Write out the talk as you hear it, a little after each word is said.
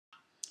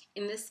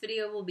In this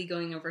video, we'll be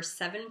going over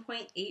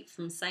 7.8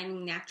 from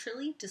Signing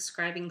Naturally,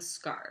 describing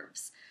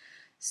scarves.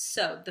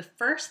 So the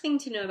first thing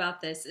to know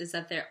about this is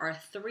that there are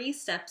 3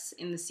 steps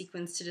in the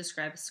sequence to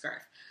describe a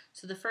scarf.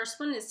 So the first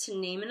one is to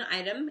name an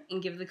item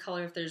and give the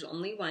color if there's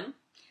only one.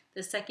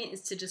 The second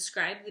is to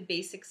describe the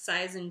basic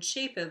size and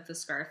shape of the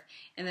scarf.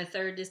 And the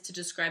third is to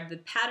describe the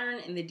pattern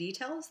and the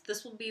details.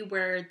 This will be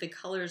where the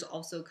colors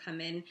also come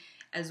in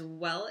as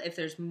well if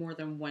there's more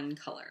than one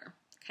color.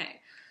 Okay.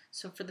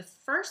 So for the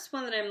first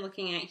one that I'm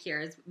looking at here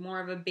is more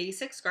of a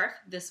basic scarf.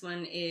 This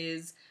one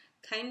is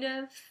kind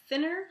of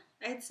thinner,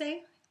 I'd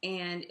say,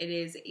 and it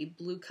is a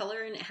blue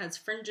color and it has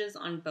fringes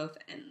on both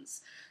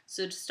ends.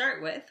 So to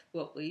start with,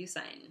 what will you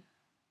sign?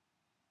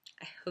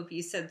 I hope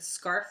you said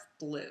scarf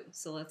blue.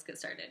 So let's get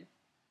started.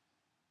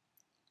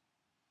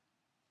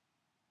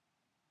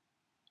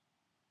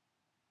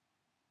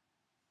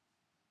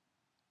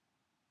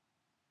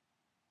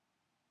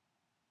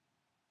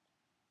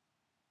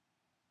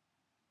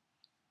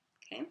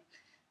 Okay.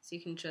 So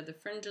you can show the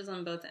fringes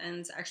on both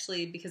ends.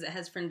 Actually, because it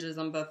has fringes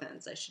on both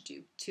ends, I should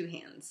do 2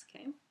 hands,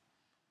 okay?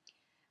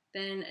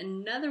 Then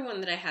another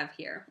one that I have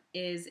here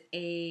is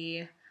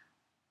a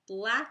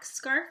black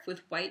scarf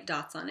with white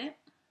dots on it.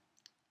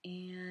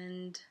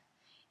 And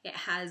it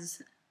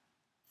has, let's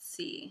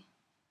see,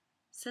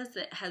 it says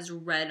that it has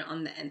red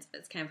on the ends of it.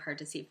 It's kind of hard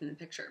to see from the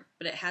picture,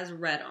 but it has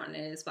red on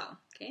it as well,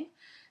 okay?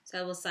 So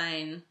I will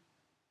sign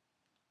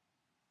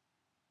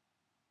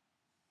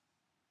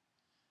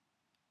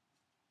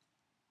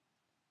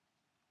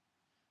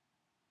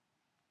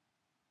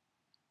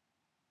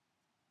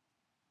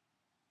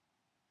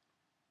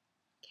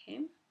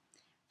okay.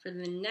 For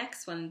the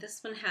next one,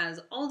 this one has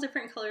all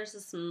different colors.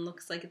 This one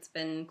looks like it's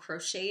been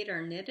crocheted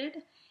or knitted.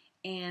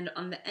 And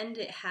on the end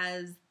it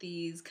has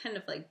these kind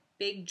of like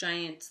big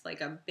giant, like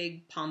a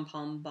big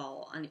pom-pom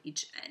ball on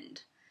each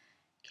end.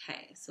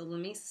 Okay, so let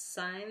me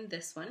sign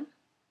this one.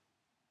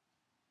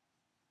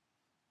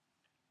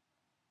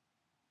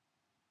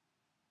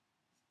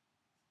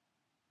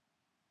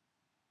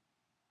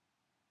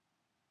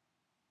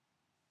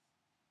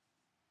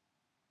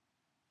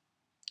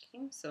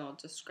 Okay, so I'll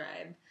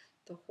describe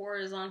the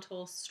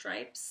horizontal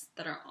stripes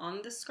that are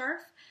on the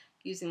scarf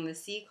using the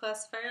C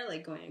classifier,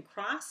 like going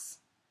across,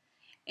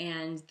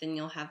 and then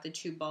you'll have the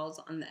 2 balls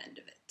on the end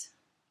of it.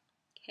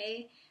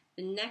 Okay,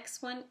 the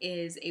next one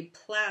is a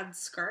plaid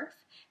scarf.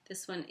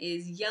 This one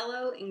is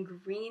yellow and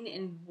green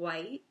and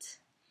white,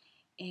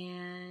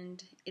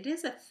 and it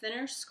is a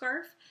thinner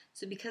scarf,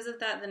 so because of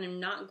that, then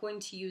I'm not going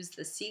to use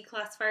the C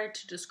classifier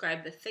to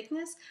describe the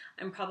thickness.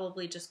 I'm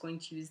probably just going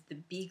to use the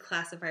B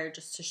classifier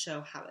just to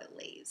show how it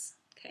lays.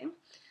 Okay,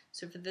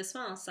 so for this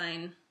one, I'll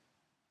sign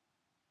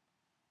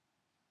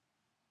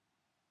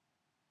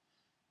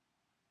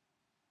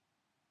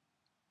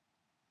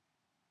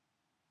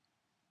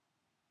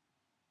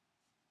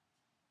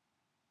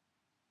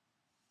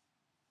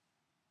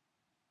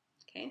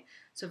okay,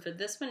 so for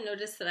this one,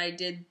 notice that I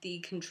did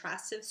the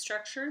contrastive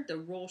structure, the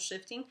roll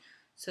shifting.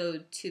 So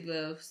to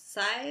the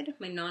side,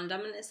 my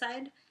non-dominant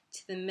side,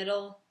 to the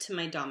middle, to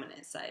my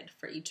dominant side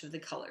for each of the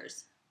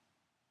colors.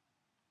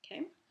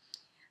 Okay.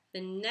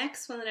 The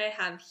next one that I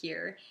have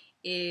here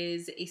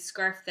is a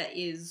scarf that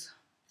is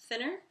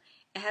thinner.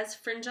 It has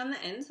fringe on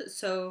the ends,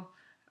 so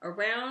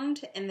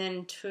around and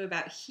then to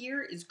about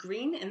here is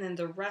green, and then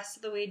the rest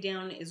of the way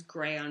down is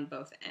gray on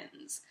both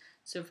ends.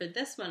 So for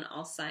this one,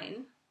 I'll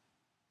sign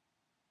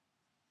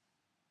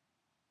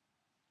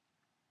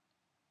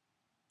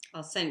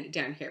it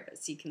down here,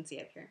 but so you can see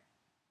up here.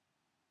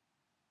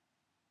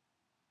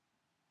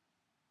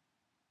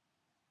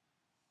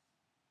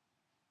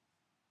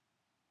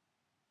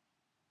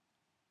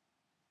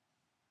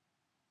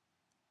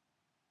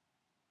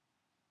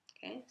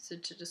 Okay, so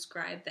to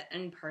describe, the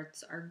end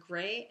parts are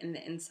gray and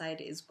the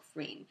inside is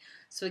green.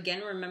 So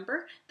again,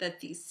 remember that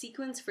the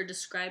sequence for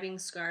describing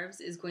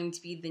scarves is going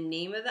to be the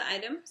name of the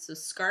item, so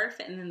scarf,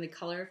 and then the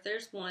color if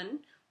there's one,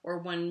 or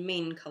one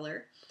main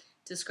color.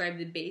 Describe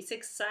the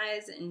basic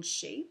size and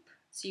shape.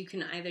 So you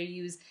can either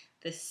use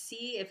the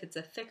C if it's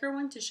a thicker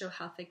one to show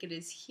how thick it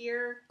is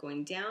here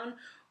going down,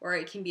 or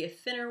it can be a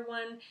thinner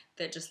one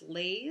that just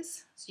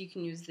lays. So you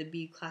can use the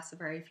B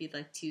classifier if you'd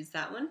like to use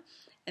that one.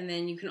 And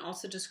then you can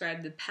also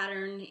describe the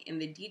pattern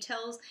and the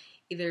details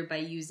either by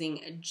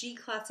using a G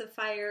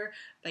classifier,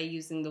 by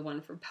using the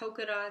one for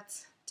polka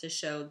dots to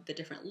show the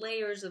different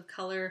layers of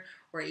color,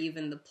 or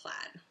even the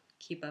plaid.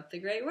 Keep up the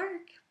great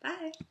work.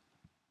 Bye!